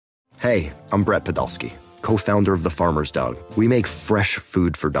Hey, I'm Brett Podolsky, co-founder of The Farmer's Dog. We make fresh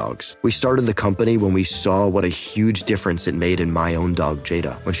food for dogs. We started the company when we saw what a huge difference it made in my own dog,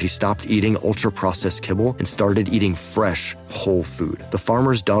 Jada, when she stopped eating ultra-processed kibble and started eating fresh, whole food. The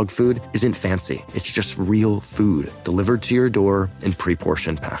Farmer's Dog food isn't fancy. It's just real food delivered to your door in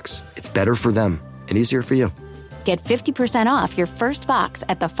pre-portioned packs. It's better for them and easier for you. Get 50% off your first box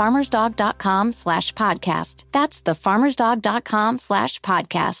at thefarmersdog.com/podcast. That's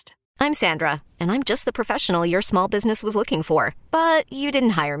thefarmersdog.com/podcast. I'm Sandra, and I'm just the professional your small business was looking for. But you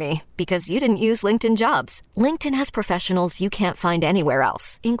didn't hire me because you didn't use LinkedIn Jobs. LinkedIn has professionals you can't find anywhere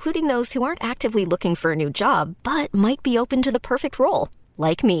else, including those who aren't actively looking for a new job, but might be open to the perfect role,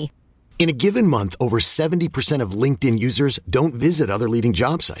 like me. In a given month, over 70% of LinkedIn users don't visit other leading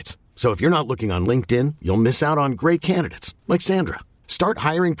job sites. So if you're not looking on LinkedIn, you'll miss out on great candidates like Sandra. Start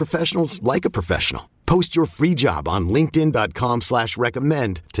hiring professionals like a professional. Post your free job on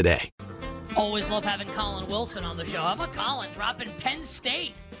linkedin.com/recommend today. Always love having Colin Wilson on the show. How about Colin dropping Penn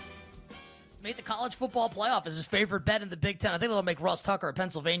State? Made the college football playoff as his favorite bet in the Big Ten. I think that'll make Ross Tucker, a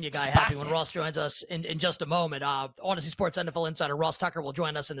Pennsylvania guy, happy when Ross joins us in just a moment. Odyssey Sports NFL insider Ross Tucker will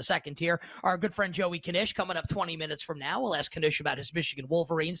join us in the second tier. Our good friend Joey Knish coming up 20 minutes from now. We'll ask Knish about his Michigan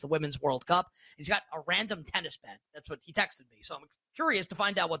Wolverines, the Women's World Cup. He's got a random tennis bet. That's what he texted me. So I'm curious to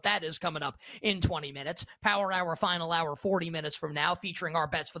find out what that is coming up in 20 minutes. Power Hour, final hour, 40 minutes from now, featuring our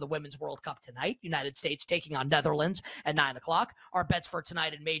bets for the Women's World Cup tonight. United States taking on Netherlands at 9 o'clock. Our bets for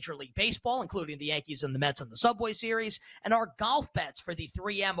tonight in Major League Baseball, including the Yankees and the Mets in the Subway Series, and our golf bets for the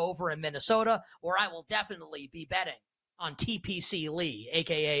 3M over in Minnesota, where I will definitely be betting on TPC Lee,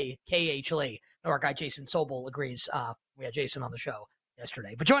 a.k.a. KH Lee. Our guy Jason Sobel agrees. We had Jason on the show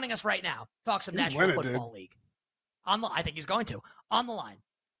yesterday. But joining us right now, talk some National Football League. I think he's going to. On the line,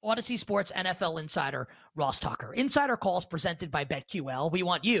 Odyssey Sports NFL insider Ross Tucker. Insider calls presented by BetQL. We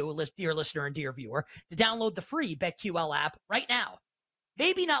want you, dear listener and dear viewer, to download the free BetQL app right now.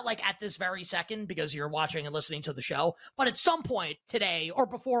 Maybe not like at this very second because you're watching and listening to the show, but at some point today or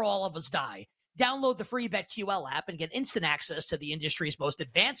before all of us die, download the free BetQL app and get instant access to the industry's most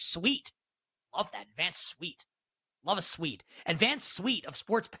advanced suite. Love that, advanced suite. Love a suite. Advanced suite of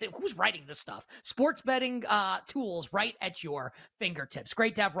sports betting. Who's writing this stuff? Sports betting tools right at your fingertips.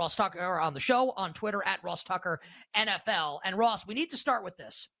 Great to have Ross Tucker on the show, on Twitter at Ross Tucker NFL. And Ross, we need to start with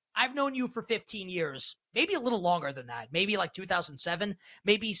this. I've known you for 15 years, maybe a little longer than that, maybe like 2007,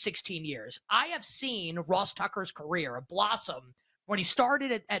 maybe 16 years. I have seen Ross Tucker's career blossom when he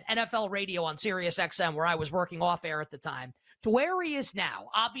started at NFL radio on Sirius XM, where I was working off air at the time, to where he is now,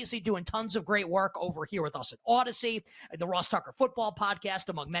 obviously doing tons of great work over here with us at Odyssey, the Ross Tucker Football Podcast,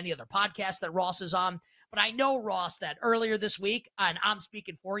 among many other podcasts that Ross is on. But I know, Ross, that earlier this week, and I'm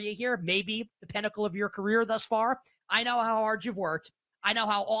speaking for you here, maybe the pinnacle of your career thus far, I know how hard you've worked. I know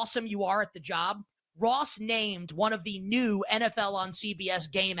how awesome you are at the job. Ross named one of the new NFL on CBS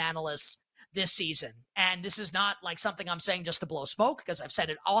game analysts this season. And this is not like something I'm saying just to blow smoke, because I've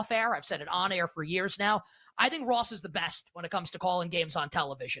said it off air. I've said it on air for years now. I think Ross is the best when it comes to calling games on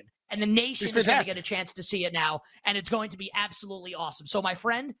television. And the nation is going to get a chance to see it now. And it's going to be absolutely awesome. So, my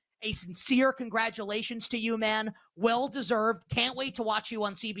friend, a sincere congratulations to you, man. Well-deserved. Can't wait to watch you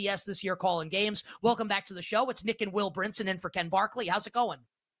on CBS this year calling games. Welcome back to the show. It's Nick and Will Brinson in for Ken Barkley. How's it going?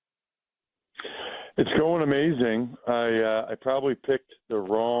 It's going amazing. I probably picked the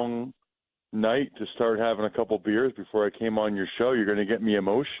wrong night to start having a couple beers before I came on your show. You're going to get me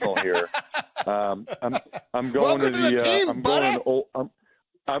emotional here. I'm going to the team, I'm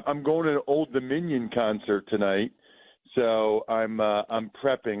going to an Old Dominion concert tonight. So I'm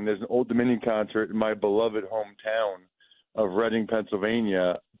prepping. There's an Old Dominion concert in my beloved hometown of Reading,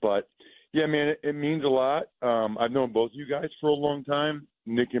 Pennsylvania. But yeah, man, it means a lot. I've known both you guys for a long time,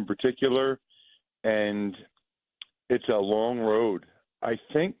 Nick in particular, and it's a long road. I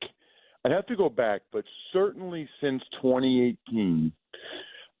think I'd have to go back, but certainly since 2018,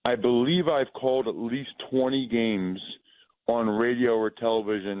 I believe I've called at least 20 games on radio or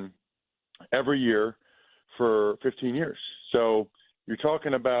television every year for 15 years. So you're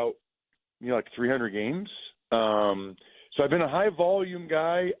talking about, like 300 games. So I've been a high volume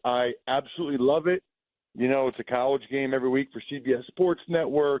guy. I absolutely love it. It's a college game every week for CBS Sports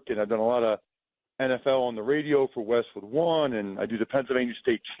Network, and I've done a lot of NFL on the radio for Westwood One, and I do the Pennsylvania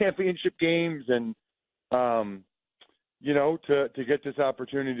State Championship games, and to get this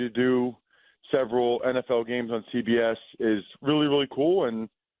opportunity to do several NFL games on CBS is really, really cool, and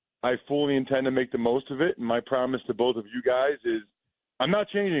I fully intend to make the most of it. And my promise to both of you guys is I'm not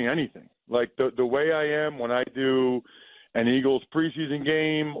changing anything. Like the way I am when I do an Eagles preseason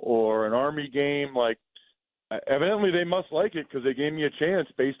game or an Army game, like evidently they must like it because they gave me a chance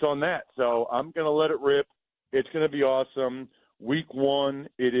based on that. So I'm going to let it rip. It's going to be awesome. Week 1,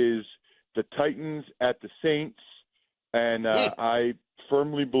 it is the Titans at the Saints, and I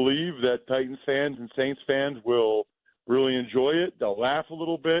firmly believe that Titans fans and Saints fans will really enjoy it. They'll laugh a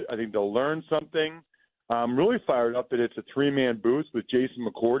little bit. I think they'll learn something. I'm really fired up that it's a 3-man booth with Jason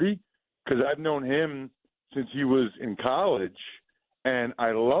McCourty because I've known him since he was in college, and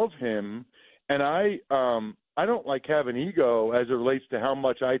I love him. And I don't like have an ego as it relates to how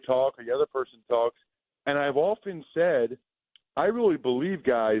much I talk or the other person talks. And I've often said, I really believe,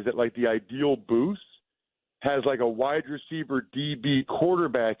 guys, that like the ideal booth has like a wide receiver DB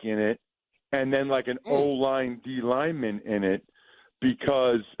quarterback in it and then like an O-line D lineman in it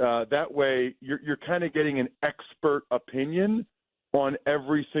because that way you're kind of getting an expert opinion on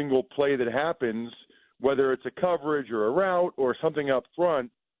every single play that happens, whether it's a coverage or a route or something up front.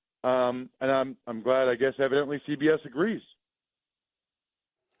 And I'm glad, I guess, evidently CBS agrees.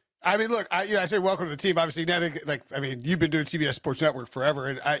 I mean, look, I say welcome to the team. Obviously, you've been doing CBS Sports Network forever,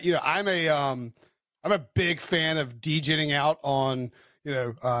 and I'm a big fan of degenning out on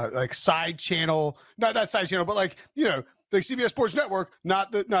like side channel, not side channel, but like the CBS Sports Network,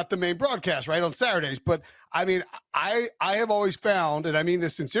 not the main broadcast, right, on Saturdays. But I mean, I have always found, and I mean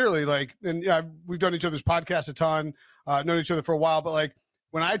this sincerely, like, and we've done each other's podcasts a ton, known each other for a while, but like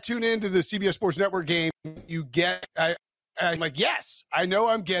when I tune into the CBS Sports Network game, I'm like, yes, I know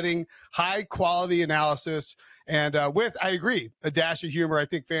I'm getting high quality analysis. And I agree, a dash of humor. I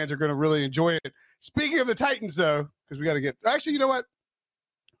think fans are going to really enjoy it. Speaking of the Titans, though, because we got to actually, you know what?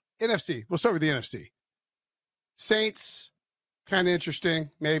 NFC. We'll start with the NFC. Saints, kind of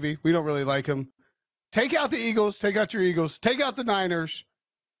interesting, maybe. We don't really like them. Take out the Eagles. Take out your Eagles. Take out the Niners.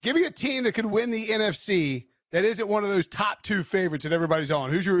 Give me a team that could win the NFC that isn't one of those top 2 favorites that everybody's on.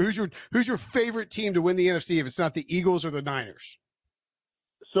 Who's your favorite team to win the NFC if it's not the Eagles or the Niners?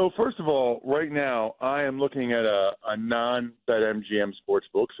 So first of all, right now I am looking at a non-BetMGM sports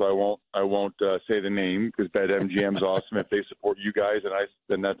book, so I won't say the name because BetMGM's awesome. If they support you guys,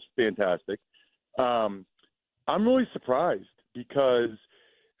 then that's fantastic. I'm really surprised because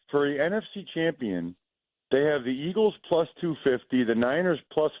for the NFC champion, they have the Eagles plus 250, the Niners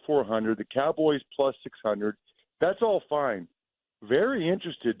plus 400, the Cowboys plus 600. That's all fine. Very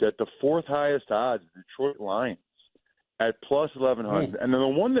interested that the 4th highest odds, the Detroit Lions, at plus 1,100. And then the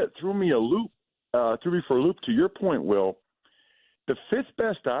one that threw me for a loop, to your point, Will, the 5th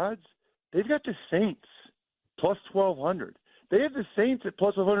best odds, they've got the Saints plus 1,200. They have the Saints at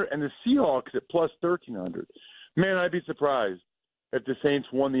plus 100 and the Seahawks at plus 1,300. Man, I'd be surprised if the Saints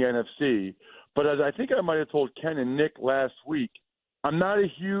won the NFC. But as I think I might have told Ken and Nick last week, I'm not a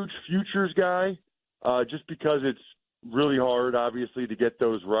huge futures guy just because it's really hard, obviously, to get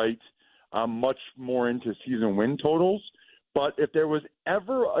those right. I'm much more into season win totals. But if there was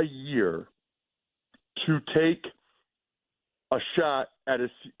ever a year to take a shot at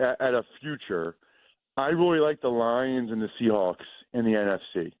a future, I really like the Lions and the Seahawks in the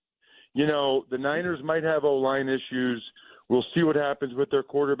NFC. The Niners might have O-line issues. We'll see what happens with their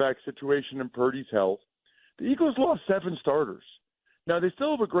quarterback situation and Purdy's health. The Eagles lost 7 starters. Now, they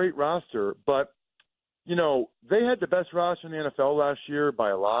still have a great roster, but, they had the best roster in the NFL last year by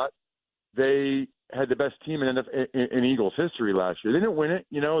a lot. They had the best team in Eagles history last year. They didn't win it.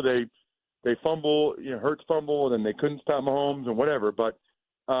 They fumble, Hurts fumble, and then they couldn't stop Mahomes and whatever. But,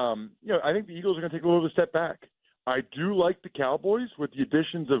 I think the Eagles are going to take a little bit of a step back. I do like the Cowboys with the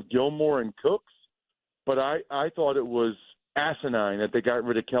additions of Gilmore and Cooks, but I thought it was asinine that they got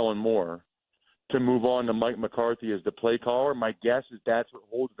rid of Kellen Moore to move on to Mike McCarthy as the play caller. My guess is that's what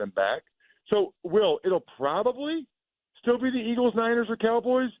holds them back. So, Will, it'll probably still be the Eagles, Niners, or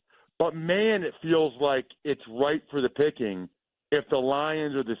Cowboys, but, man, it feels like it's right for the picking if the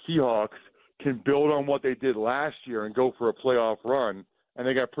Lions or the Seahawks can build on what they did last year and go for a playoff run, and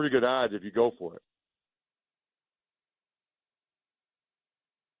they got pretty good odds if you go for it.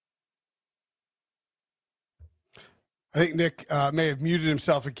 I think Nick may have muted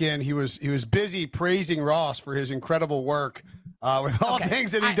himself again. He was busy praising Ross for his incredible work with all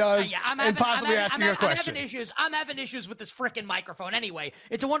things that he does, and possibly asking a question. I'm having issues with this frickin' microphone. Anyway,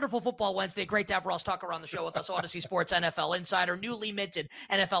 it's a wonderful football Wednesday. Great to have Ross Tucker on the show with us, Odyssey Sports NFL Insider, newly minted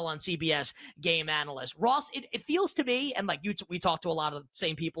NFL on CBS game analyst. Ross, it feels to me, and like we talk to a lot of the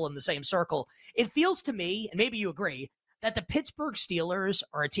same people in the same circle, it feels to me, and maybe you agree, that the Pittsburgh Steelers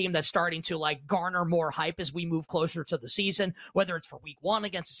are a team that's starting to garner more hype as we move closer to the season, whether it's for week 1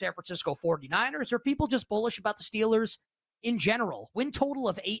 against the San Francisco 49ers or people just bullish about the Steelers in general. Win total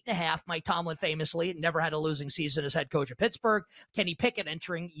of 8.5. Mike Tomlin famously never had a losing season as head coach of Pittsburgh. Kenny Pickett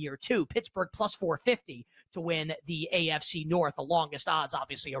entering year 2. Pittsburgh plus 450 to win the AFC North, the longest odds,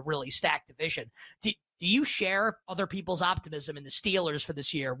 obviously a really stacked division. Do you share other people's optimism in the Steelers for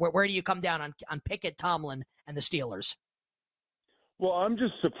this year? Where do you come down on Pickett, Tomlin, and the Steelers? Well, I'm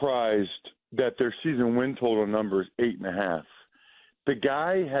just surprised that their season win total number is 8.5. The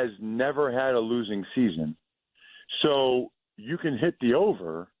guy has never had a losing season. So you can hit the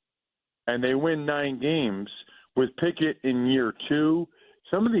over, and they win 9 games with Pickett in year 2.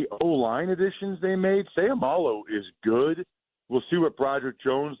 Some of the O-line additions they made, Sayamalo is good. We'll see what Broderick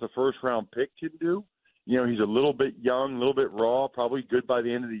Jones, the first-round pick, can do. You know, he's a little bit young, a little bit raw, probably good by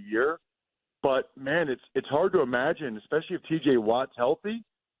the end of the year. But, man, it's hard to imagine, especially if T.J. Watt's healthy,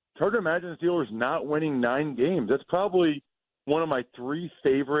 it's hard to imagine the Steelers not winning 9 games. That's probably one of my 3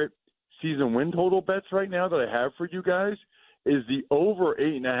 favorite season win total bets right now that I have for you guys is the over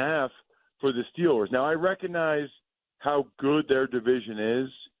 8.5 for the Steelers. Now, I recognize how good their division is,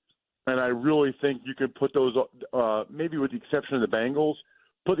 and I really think you could put those, maybe with the exception of the Bengals,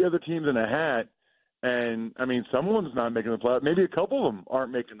 put the other teams in a hat. And, I mean, someone's not making the playoffs. Maybe a couple of them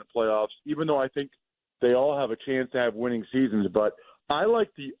aren't making the playoffs, even though I think they all have a chance to have winning seasons. But I like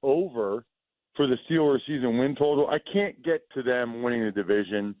the over for the Steelers season win total. I can't get to them winning the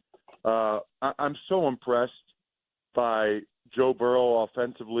division. I'm so impressed by Joe Burrow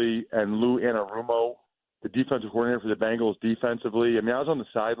offensively and Lou Anarumo, the defensive coordinator for the Bengals defensively. I mean, I was on the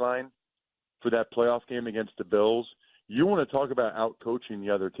sideline for that playoff game against the Bills. You want to talk about out-coaching the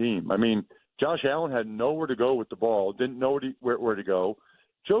other team. I mean, Josh Allen had nowhere to go with the ball, didn't know where to go.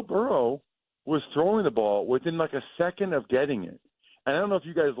 Joe Burrow was throwing the ball within like a second of getting it. And I don't know if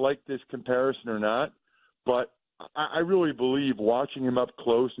you guys like this comparison or not, but I really believe watching him up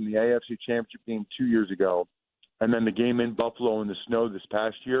close in the AFC Championship game 2 years ago and then the game in Buffalo in the snow this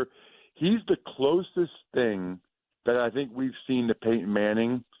past year, he's the closest thing that I think we've seen to Peyton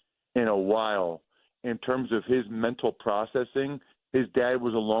Manning in a while in terms of his mental processing. His dad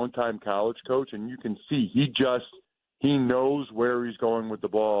was a longtime college coach, and you can see he knows where he's going with the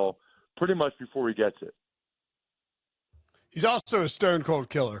ball pretty much before he gets it. He's also a stone-cold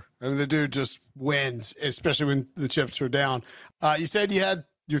killer. I mean, the dude just wins, especially when the chips are down. You said you had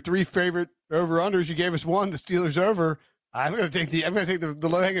your 3 favorite over-unders. You gave us one, the Steelers over. I'm going to take the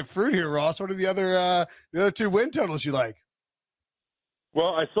low-hanging fruit here, Ross. What are the other 2 win totals you like?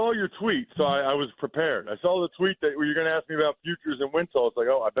 Well, I saw your tweet, so I was prepared. I saw the tweet that you're going to ask me about futures and win totals. Like,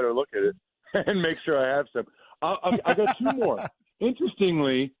 oh, I better look at it and make sure I have some. I got 2 more.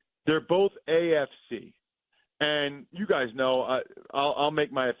 Interestingly, they're both AFC. And you guys know I'll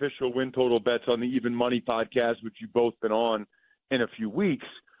make my official win total bets on the Even Money podcast, which you've both been on in a few weeks.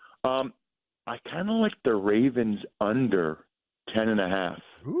 I kind of like the Ravens under 10.5.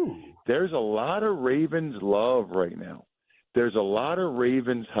 Ooh. There's a lot of Ravens love right now. There's a lot of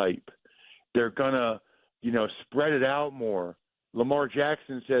Ravens hype. They're going to, spread it out more. Lamar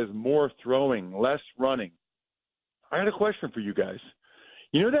Jackson says more throwing, less running. I got a question for you guys.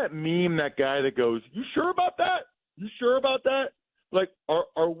 You know that meme, that guy that goes, "You sure about that? You sure about that?" Like,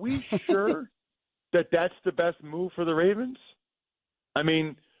 are we sure that that's the best move for the Ravens? I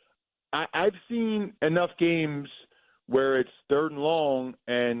mean, I've seen enough games where it's 3rd and long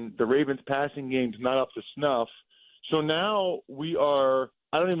and the Ravens passing game's not up to snuff. So now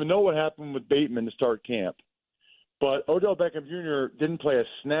I don't even know what happened with Bateman to start camp. But Odell Beckham Jr. didn't play a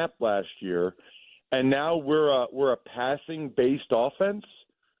snap last year. And now we're a passing-based offense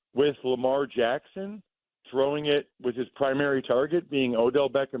with Lamar Jackson throwing it with his primary target being Odell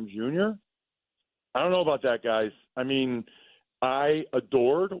Beckham Jr. I don't know about that, guys. I mean, I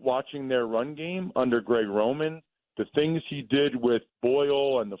adored watching their run game under Greg Roman. The things he did with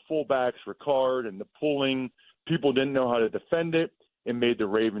Boyle and the fullbacks, Ricard, and the pulling, people didn't know how to defend it. It made the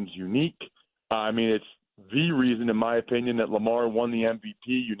Ravens unique. I mean, it's the reason, in my opinion, that Lamar won the MVP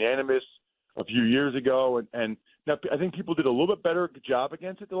unanimous a few years ago. And now I think people did a little bit better job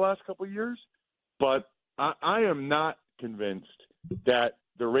against it the last couple of years. But I am not convinced that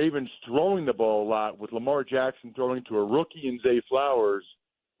the Ravens throwing the ball a lot with Lamar Jackson throwing to a rookie in Zay Flowers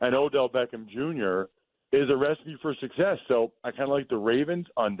and Odell Beckham Jr. is a recipe for success. So I kind of like the Ravens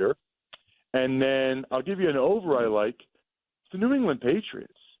under. And then I'll give you an over I like. It's the New England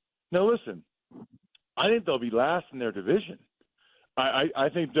Patriots. Now, listen, I think they'll be last in their division. I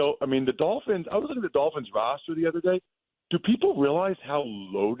think the Dolphins, I was looking at the Dolphins roster the other day. Do people realize how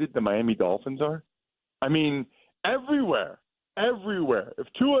loaded the Miami Dolphins are? I mean, everywhere. If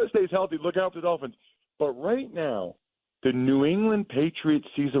Tua stays healthy, look out for the Dolphins. But right now, the New England Patriots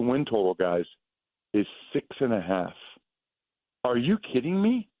season win total, guys, is 6.5. Are you kidding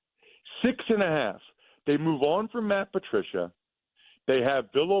me? 6.5. They move on from Matt Patricia. They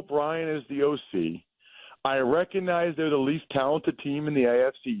have Bill O'Brien as the OC. I recognize they're the least talented team in the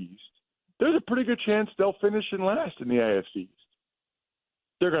AFC East. There's a pretty good chance they'll finish in last in the AFC East.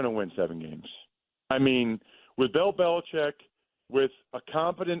 They're going to win 7 games. I mean, with Bill Belichick, with a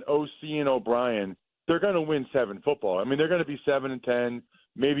competent OC and O'Brien, they're going to win 7 football. I mean, they're going to be 7-10,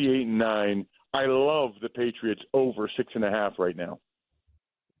 maybe 8-9. I love the Patriots over 6.5 right now.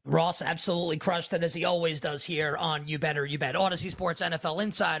 Ross absolutely crushed it, as he always does here on You Better You Bet. Odyssey Sports NFL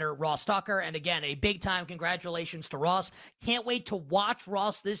insider Ross Tucker. And again, a big-time congratulations to Ross. Can't wait to watch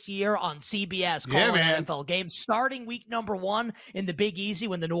Ross this year on CBS calling NFL games. Starting week number 1 in the Big Easy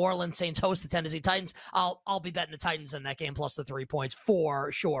when the New Orleans Saints host the Tennessee Titans. I'll be betting the Titans in that game plus the 3 points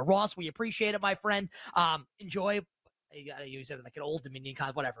for sure. Ross, we appreciate it, my friend. Enjoy. You got to use it like an old Dominion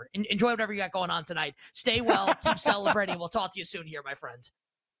kind of whatever. Enjoy whatever you got going on tonight. Stay well. Keep celebrating. We'll talk to you soon here, my friends.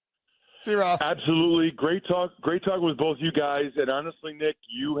 See you, Ross. Absolutely. Great talk with both you guys. And honestly, Nick,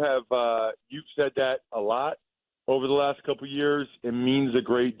 you've said that a lot over the last couple of years. It means a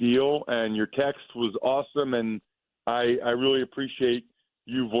great deal. And your text was awesome. And I really appreciate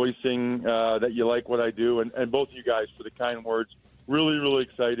you voicing that you like what I do. And both of you guys for the kind words. Really, really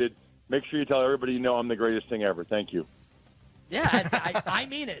excited. Make sure you tell everybody you know I'm the greatest thing ever. Thank you. Yeah, I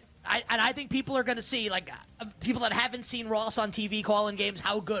mean it. I think people are going to see, like, people that haven't seen Ross on TV calling games,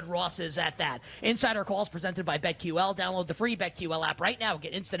 how good Ross is at that. Insider Calls presented by BetQL. Download the free BetQL app right now.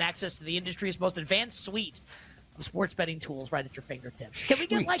 Get instant access to the industry's most advanced suite of sports betting tools right at your fingertips. Can we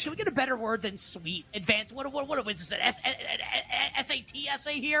get a better word than sweet? Advanced? What was this? An SAT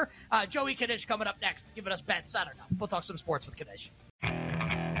essay here? Joey Kadish coming up next, giving us bets. I don't know. We'll talk some sports with Kadish.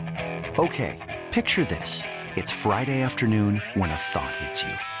 Okay, picture this. It's Friday afternoon when a thought hits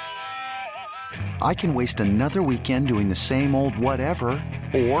you. I can waste another weekend doing the same old whatever,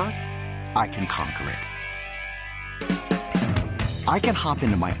 or I can conquer it. I can hop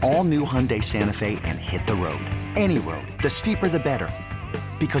into my all-new Hyundai Santa Fe and hit the road. Any road. The steeper, the better.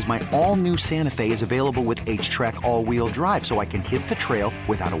 Because my all-new Santa Fe is available with H-Track all-wheel drive, so I can hit the trail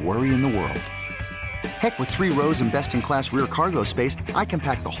without a worry in the world. Heck, with 3 rows and best-in-class rear cargo space, I can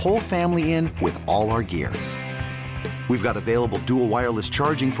pack the whole family in with all our gear. We've got available dual wireless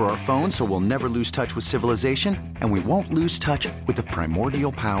charging for our phones, so we'll never lose touch with civilization, and we won't lose touch with the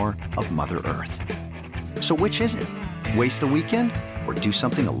primordial power of Mother Earth. So which is it? Waste the weekend or do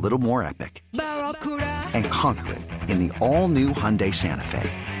something a little more epic? And conquer it in the all-new Hyundai Santa Fe.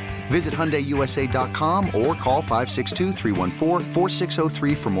 Visit HyundaiUSA.com or call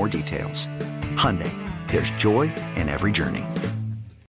 562-314-4603 for more details. Hyundai, there's joy in every journey.